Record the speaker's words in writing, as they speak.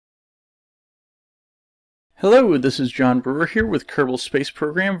Hello, this is John Brewer here with Kerbal Space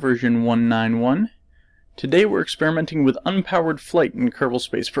Program version 191. Today we're experimenting with unpowered flight in Kerbal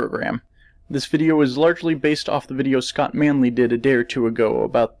Space Program. This video is largely based off the video Scott Manley did a day or two ago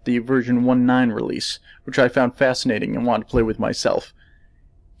about the version 1.9 release, which I found fascinating and wanted to play with myself.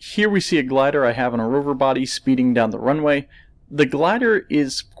 Here we see a glider I have on a rover body speeding down the runway. The glider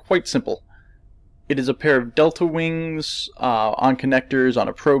is quite simple. It is a pair of delta wings on connectors on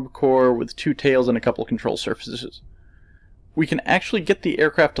a probe core with two tails and a couple control surfaces. We can actually get the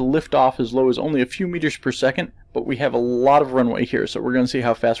aircraft to lift off as low as only a few meters per second, but we have a lot of runway here, so we're going to see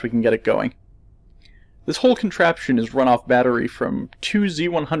how fast we can get it going. This whole contraption is run off battery from two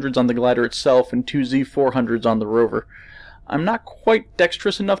Z100s on the glider itself and two Z400s on the rover. I'm not quite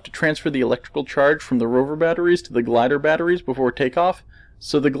dexterous enough to transfer the electrical charge from the rover batteries to the glider batteries before takeoff,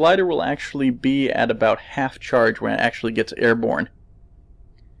 so the glider will actually be at about half charge when it actually gets airborne.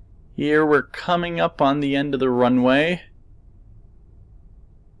 Here we're coming up on the end of the runway,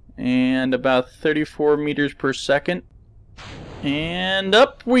 and about 34 meters per second, and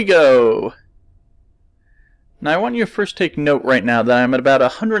up we go! Now I want you to first take note right now that I'm at about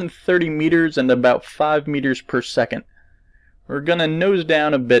 130 meters and about 5 meters per second. We're gonna nose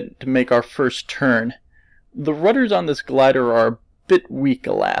down a bit to make our first turn. The rudders on this glider are a bit weak,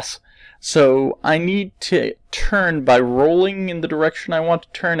 alas, so I need to turn by rolling in the direction I want to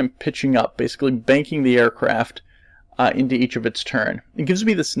turn and pitching up, basically banking the aircraft into each of its turn. It gives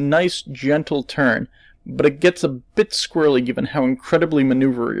me this nice gentle turn, but it gets a bit squirrely given how incredibly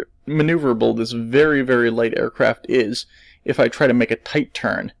maneuverable this very, very light aircraft is if I try to make a tight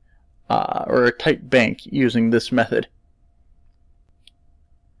turn or a tight bank using this method.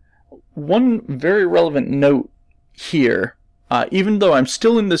 One very relevant note here, even though I'm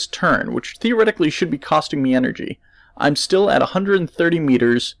still in this turn, which theoretically should be costing me energy, I'm still at 130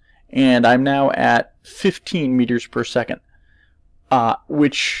 meters, and I'm now at 15 meters per second,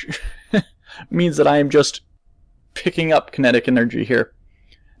 which means that I am just picking up kinetic energy here.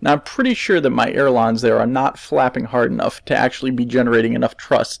 Now I'm pretty sure that my ailerons there are not flapping hard enough to actually be generating enough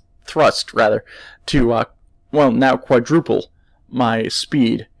thrust to, well, now quadruple my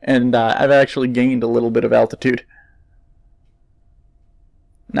speed, and I've actually gained a little bit of altitude.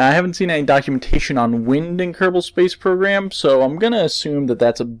 Now, I haven't seen any documentation on wind in Kerbal Space Program, so I'm going to assume that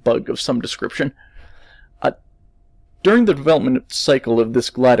that's a bug of some description. During the development cycle of this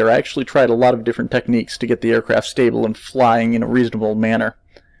glider, I actually tried a lot of different techniques to get the aircraft stable and flying in a reasonable manner.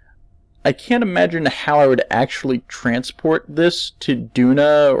 I can't imagine how I would actually transport this to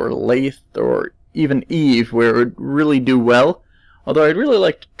Duna or Lathe or even Eve, where it would really do well, although I'd really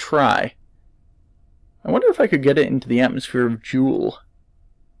like to try. I wonder if I could get it into the atmosphere of Jool.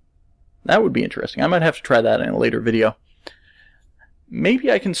 That would be interesting. I might have to try that in a later video.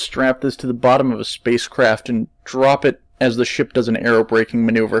 Maybe I can strap this to the bottom of a spacecraft and drop it as the ship does an aerobraking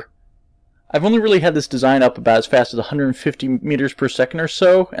maneuver. I've only really had this design up about as fast as 150 meters per second or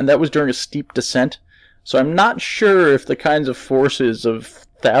so, and that was during a steep descent, so I'm not sure if the kinds of forces of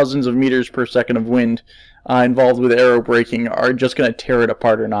thousands of meters per second of wind involved with aerobraking are just going to tear it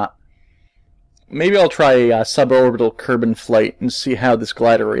apart or not. Maybe I'll try a suborbital Kerbin flight and see how this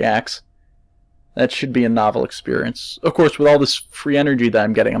glider reacts. That should be a novel experience. Of course, with all this free energy that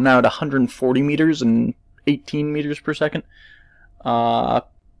I'm getting, I'm now at 140 meters and 18 meters per second.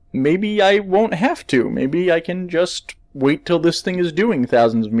 Maybe I won't have to. Maybe I can just wait till this thing is doing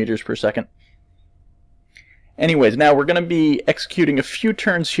thousands of meters per second. Anyways, now we're going to be executing a few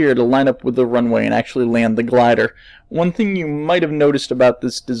turns here to line up with the runway and actually land the glider. One thing you might have noticed about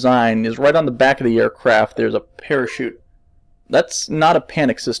this design is right on the back of the aircraft there's a parachute. That's not a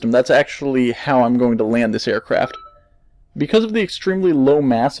panic system, that's actually how I'm going to land this aircraft. Because of the extremely low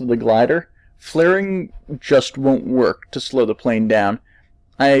mass of the glider, flaring just won't work to slow the plane down.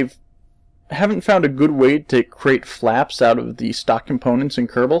 I haven't found a good way to create flaps out of the stock components in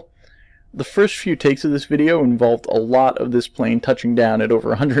Kerbal. The first few takes of this video involved a lot of this plane touching down at over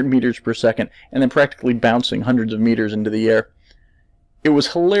 100 meters per second and then practically bouncing hundreds of meters into the air. It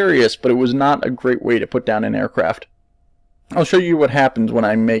was hilarious, but it was not a great way to put down an aircraft. I'll show you what happens when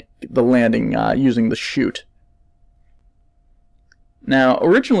I make the landing using the chute. Now,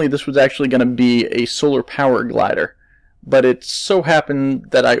 originally this was actually going to be a solar power glider, but it so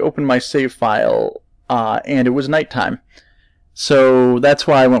happened that I opened my save file and it was nighttime. So that's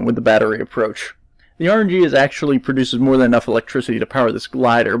why I went with the battery approach. The RNG actually produces more than enough electricity to power this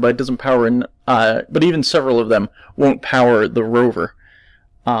glider, but it doesn't power but even several of them won't power the rover.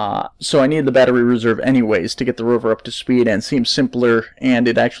 So I needed the battery reserve anyways to get the rover up to speed, and it seems simpler, and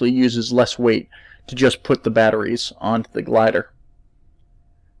it actually uses less weight to just put the batteries onto the glider.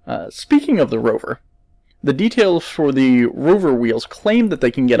 Speaking of the rover, The details for the rover wheels claim that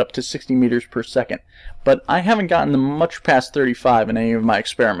they can get up to 60 meters per second, but I haven't gotten them much past 35 in any of my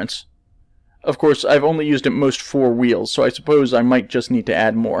experiments. Of course, I've only used at most 4 wheels, so I suppose I might just need to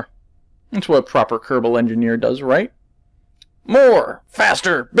add more. That's what a proper Kerbal engineer does, right? More!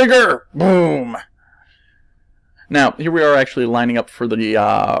 Faster! Bigger! Boom! Now, here we are actually lining up for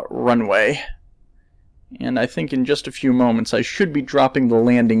the runway. And I think in just a few moments I should be dropping the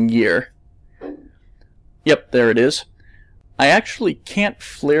landing gear. Yep, there it is. I actually can't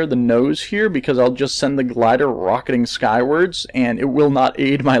flare the nose here because I'll just send the glider rocketing skywards and it will not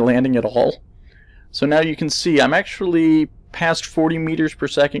aid my landing at all. So now you can see I'm actually past 40 meters per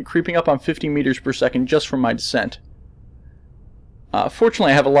second, creeping up on 50 meters per second just from my descent.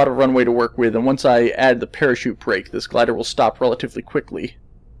 Fortunately, I have a lot of runway to work with, and once I add the parachute brake, this glider will stop relatively quickly.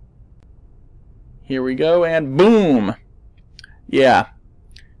 Here we go, and boom! Yeah,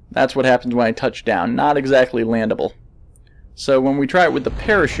 that's what happens when I touch down. Not exactly landable. So when we try it with the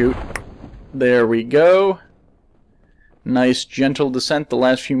parachute, there we go. Nice gentle descent the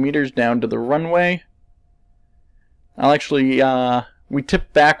last few meters down to the runway. I'll actually, we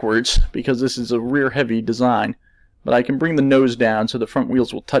tip backwards because this is a rear-heavy design. But I can bring the nose down so the front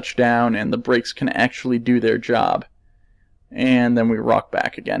wheels will touch down and the brakes can actually do their job. And then we rock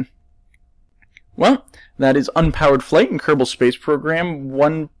back again. Well, that is Unpowered Flight in Kerbal Space Program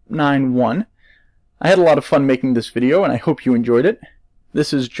 191. I had a lot of fun making this video and I hope you enjoyed it.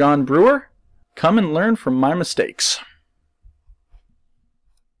 This is John Brewer. Come and learn from my mistakes.